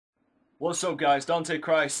What's up guys, Dante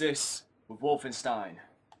Crisis with Wolfenstein.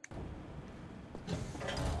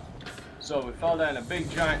 So we fell down a big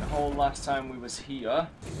giant hole last time we was here,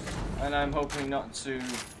 and I'm hoping not to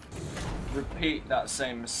repeat that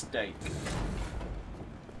same mistake.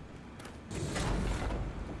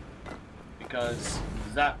 Because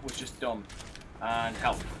that was just dumb. And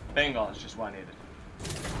health. Bingo, that's just what I needed.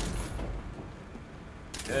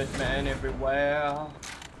 Good men everywhere.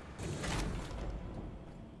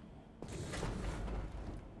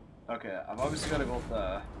 Okay, I've obviously got to go up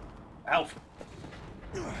there. Health!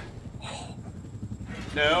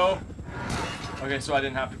 No! Okay, so I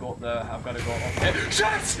didn't have to go up there. I've got to go up here.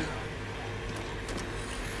 Shit!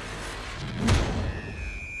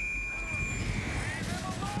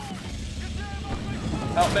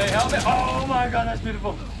 Help me, help me! Oh my god, that's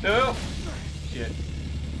beautiful! No! Shit.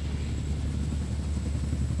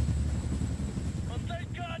 Well,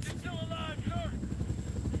 thank God you're still alive, sir!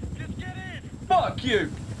 Just get in! Fuck you!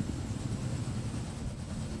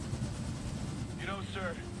 You know,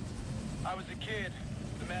 sir, I was a kid.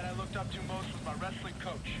 The man I looked up to most was my wrestling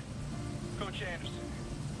coach, Coach Anderson.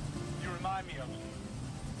 You remind me of him.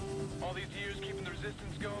 All these years keeping the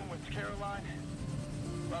resistance going with Caroline.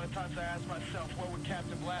 A lot of times I ask myself, what would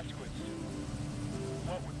Captain Blazkowicz do?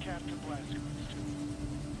 What would Captain Blazkowicz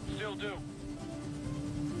do? Still do.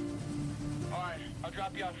 Alright, I'll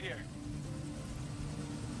drop you off here.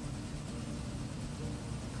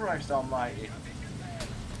 Christ almighty.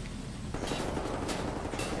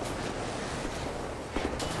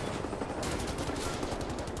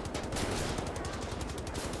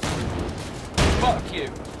 Fuck you.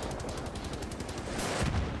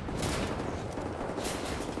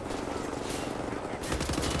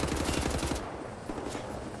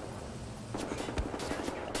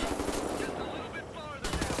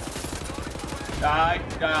 Die,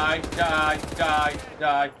 die, die, die,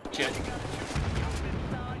 die. Shit.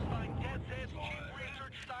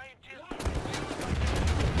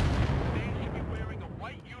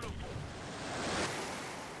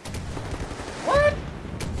 What?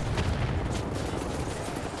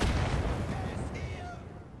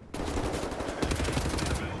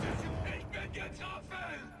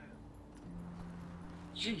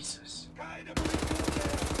 Jesus.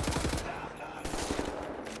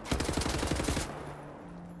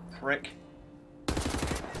 Prick.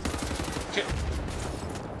 Shit.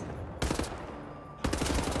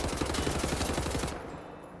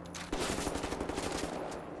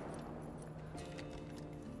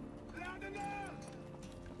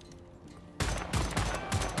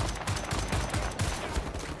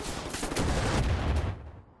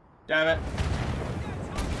 Damn it.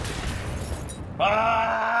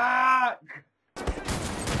 Fuck!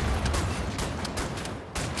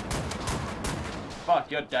 Fuck,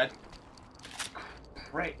 you're dead.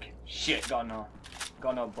 Prick. Shit, got no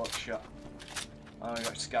buckshot. Oh, I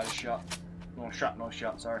got scatter shot. No shrapnel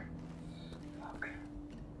shot, sorry. Fuck.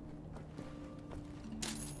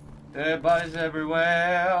 Dead bodies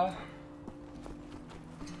everywhere.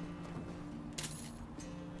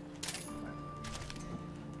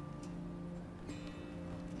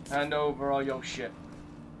 Hand over all your shit.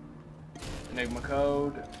 Enigma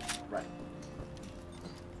code. Right.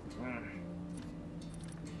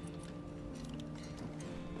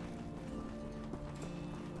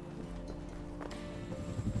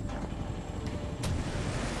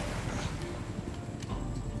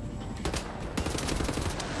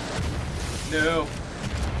 No.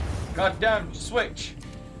 Goddamn switch.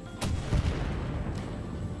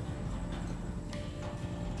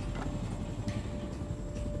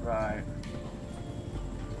 Right.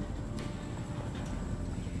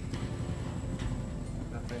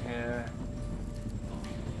 Nothing here.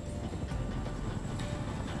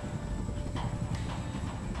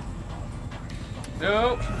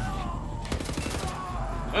 Nope.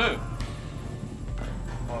 Ooh.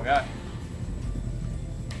 Oh god.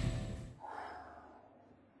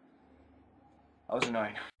 That was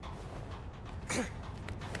annoying.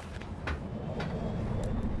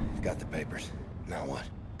 Got the papers. Now what?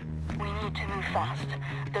 We need to move fast.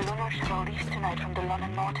 The Lunar shuttle leaves tonight from the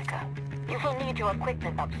London Nautica. You will need your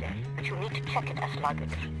equipment up there, but you need to check it as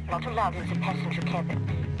luggage. Not allowed in the passenger cabin.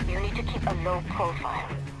 You need to keep a low profile.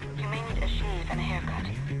 You may need a shave and a haircut.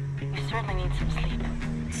 You certainly need some sleep.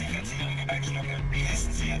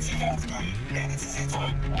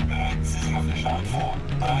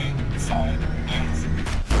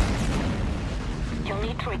 You'll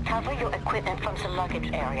need to recover your equipment from the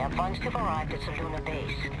luggage area once you've arrived at the lunar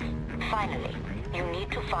base. Finally, you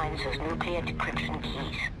need to find those nuclear decryption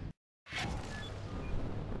keys.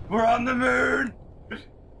 We're on the moon!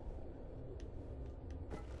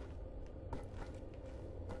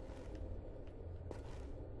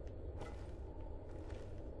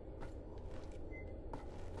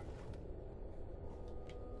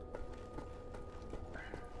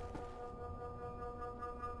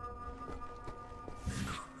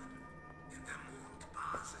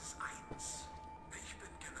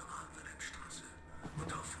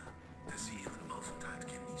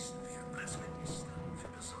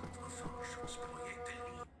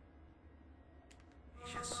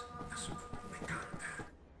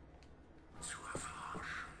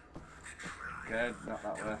 Okay, not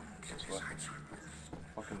that way. This way.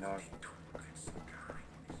 Fucking no.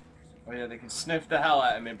 Oh yeah, they can sniff the hell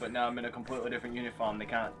out of me, but now I'm in a completely different uniform. They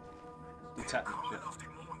can't detect me. Shit.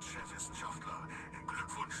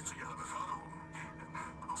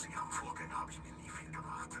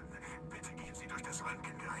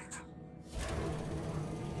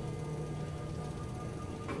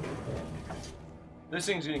 This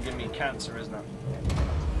thing's gonna give me cancer, isn't it?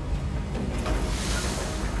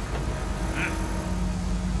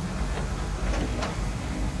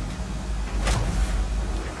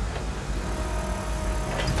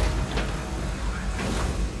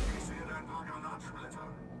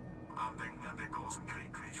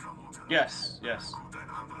 Yes, yes.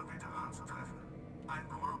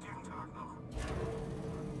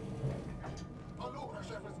 Hallo, Herr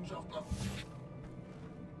Chefwissenschaftler.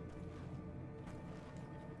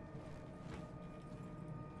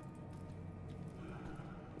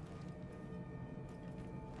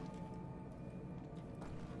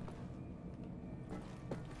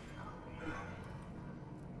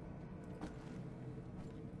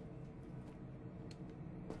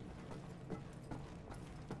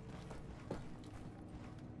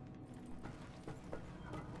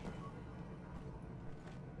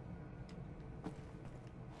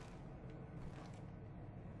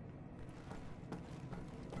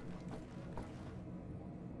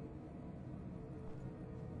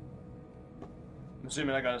 I'm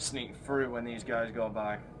assuming I gotta sneak through when these guys go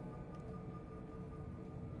by.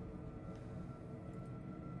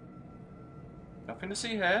 Nothing to see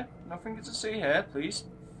here. Nothing to see here. Please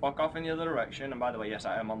fuck off in the other direction. And by the way, yes,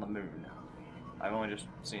 I am on the moon. I've only just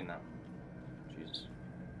seen that. Jesus.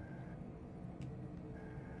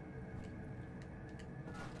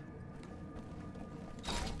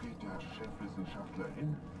 Wo geht der Chefwissenschaftler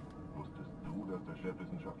hin? Wusstest du, dass der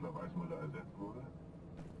Chefwissenschaftler Weißmuller ersetzt wurde?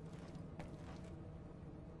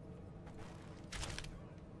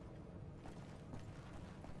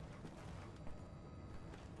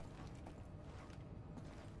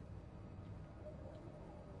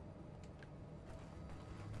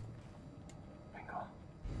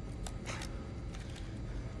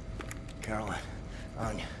 Caroline,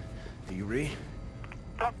 Anya, do you read?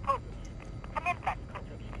 Black Coach. Come in, Black Coach.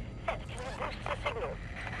 Seth, can you boost the signal?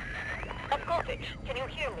 Black Coach, can you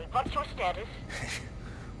hear me? What's your status?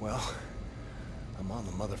 Well, I'm on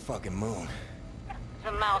the motherfucking moon.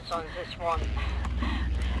 The mouse on this one.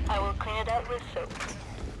 I will clean it out with soap.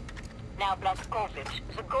 Now, Blazkowicz,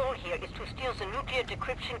 the goal here is to steal the nuclear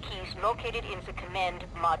decryption keys located in the command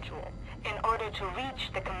module. In order to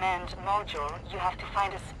reach the command module, you have to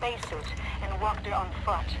find a spacesuit and walk there on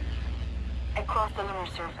foot. Across the lunar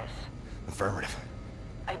surface. Affirmative.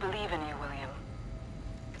 I believe in you, William.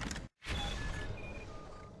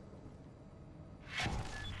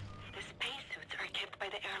 The spacesuits are kept by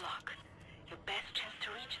the airlock. Your best chance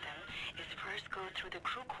to reach them is first go through the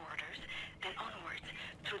crew quarters, then onwards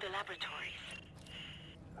through the laboratories.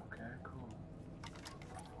 Okay, cool.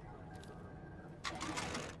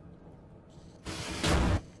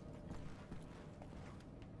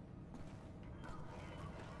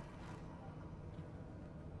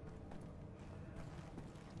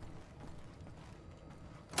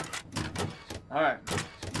 Alright.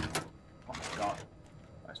 Oh my god.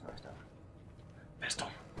 That's nice stuff. Pistol.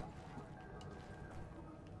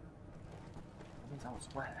 That means I was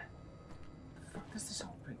where? The fuck does this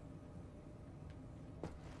open?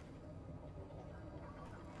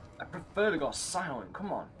 I prefer to go silent,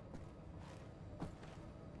 come on.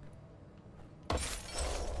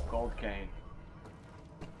 Gold cane.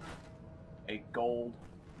 A gold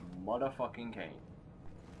motherfucking cane.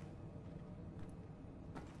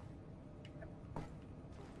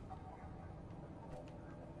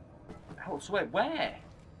 Oh, swear, where?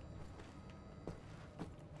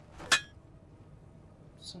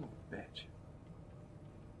 Son of a bitch.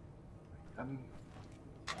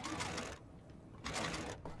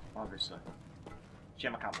 Obviously.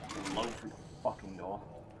 Jim, I can't blow through the fucking door.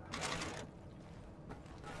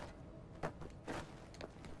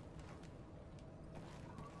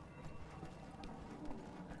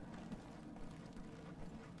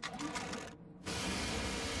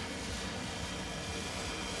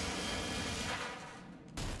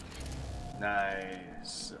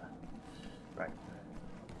 Nice. Right.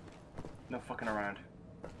 No fucking around.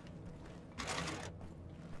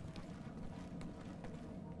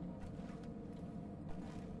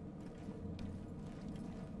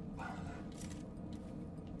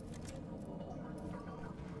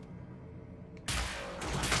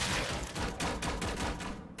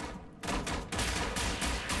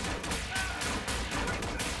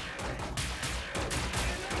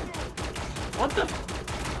 What the?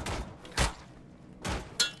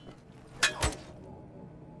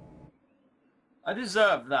 I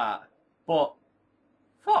deserve that, but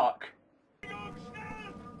fuck.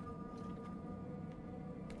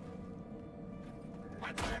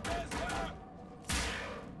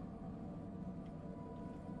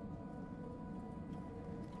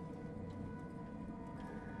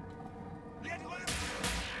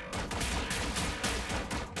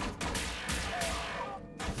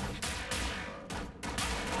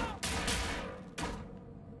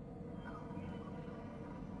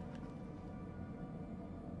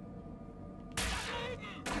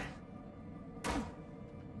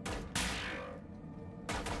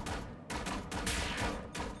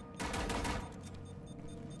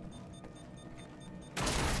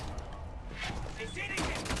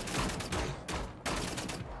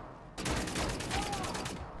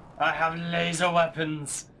 I have laser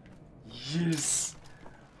weapons. Yes.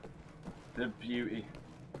 The beauty.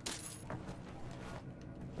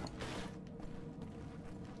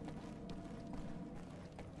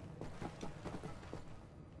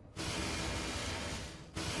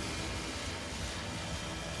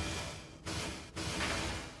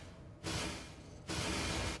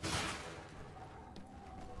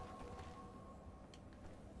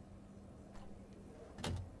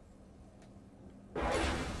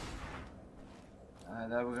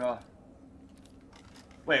 There we go.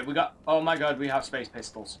 Wait, we got... Oh my god, we have space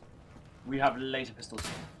pistols. We have laser pistols.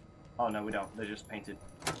 Oh no, we don't. They're just painted.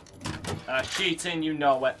 Cheating, you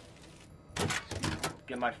know it.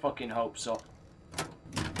 Get my fucking hopes up.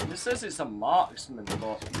 This says it's a marksman,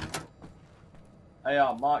 but...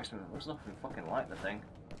 AR marksman. There's nothing fucking like the thing.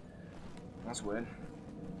 That's weird.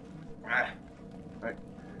 Right.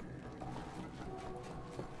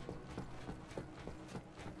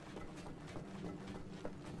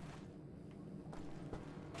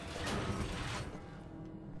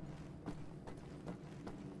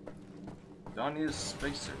 Do I need a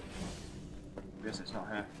spacesuit? I guess it's not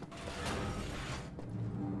here.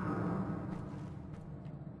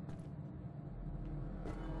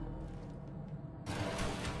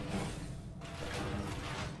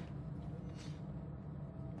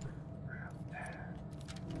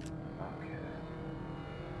 Okay.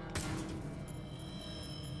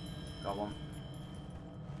 Got one.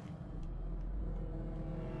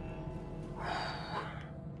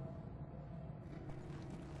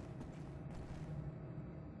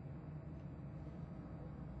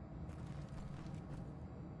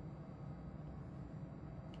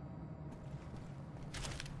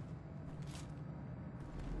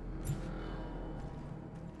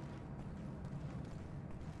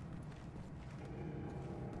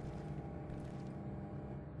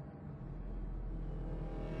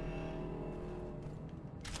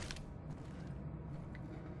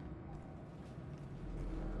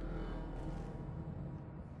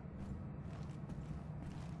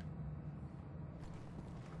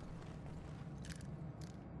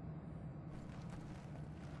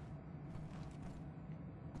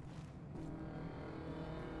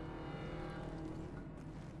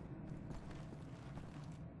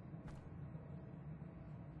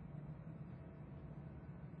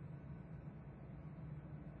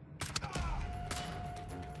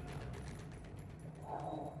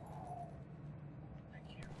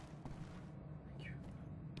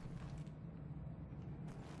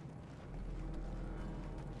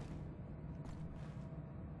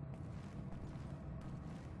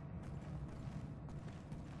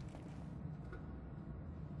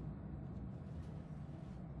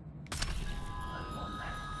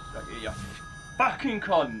 You fucking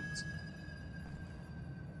cunt!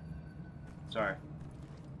 Sorry.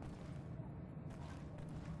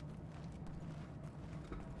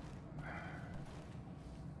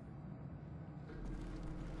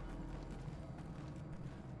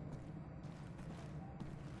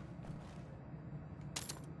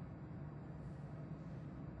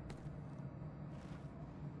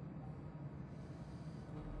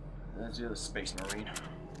 There's the other Space Marine.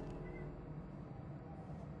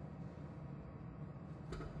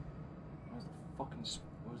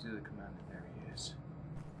 Where's the other commander? There he is.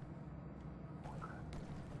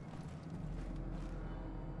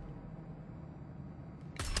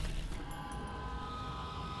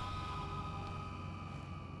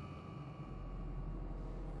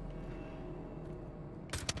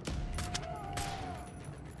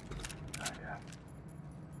 Oh, yeah.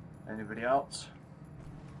 Anybody else?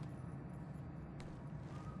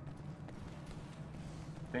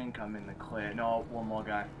 Think I'm in the clear. No, one more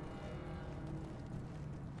guy.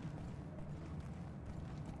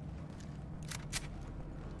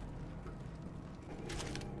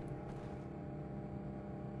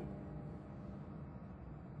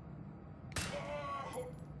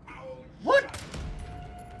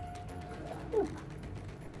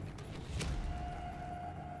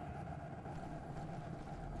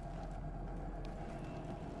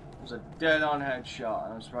 was a dead-on headshot,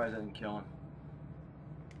 and I'm surprised I didn't kill him.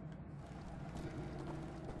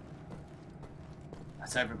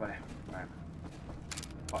 That's everybody. Right.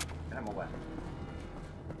 Fuck, get him away.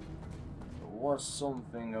 There was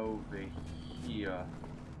something over here.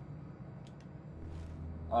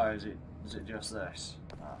 Oh, is it just this?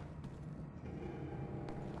 Oh.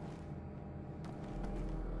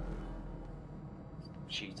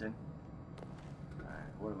 Cheating. Alright,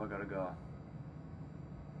 where have I gotta go?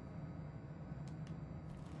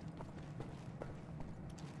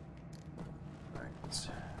 Right.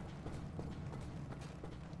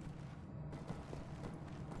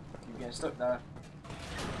 Keep getting stuck there.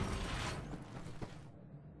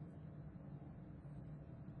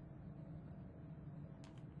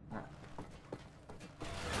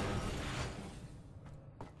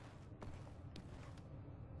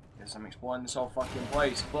 Guess I'm exploring this whole fucking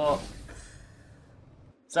place, but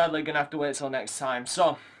sadly gonna have to wait till next time.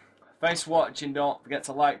 So, thanks for watching. Don't forget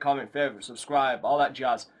to like, comment, favourite, subscribe, all that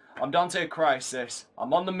jazz. I'm Dante Crisis,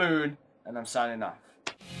 I'm on the moon, and I'm signing off.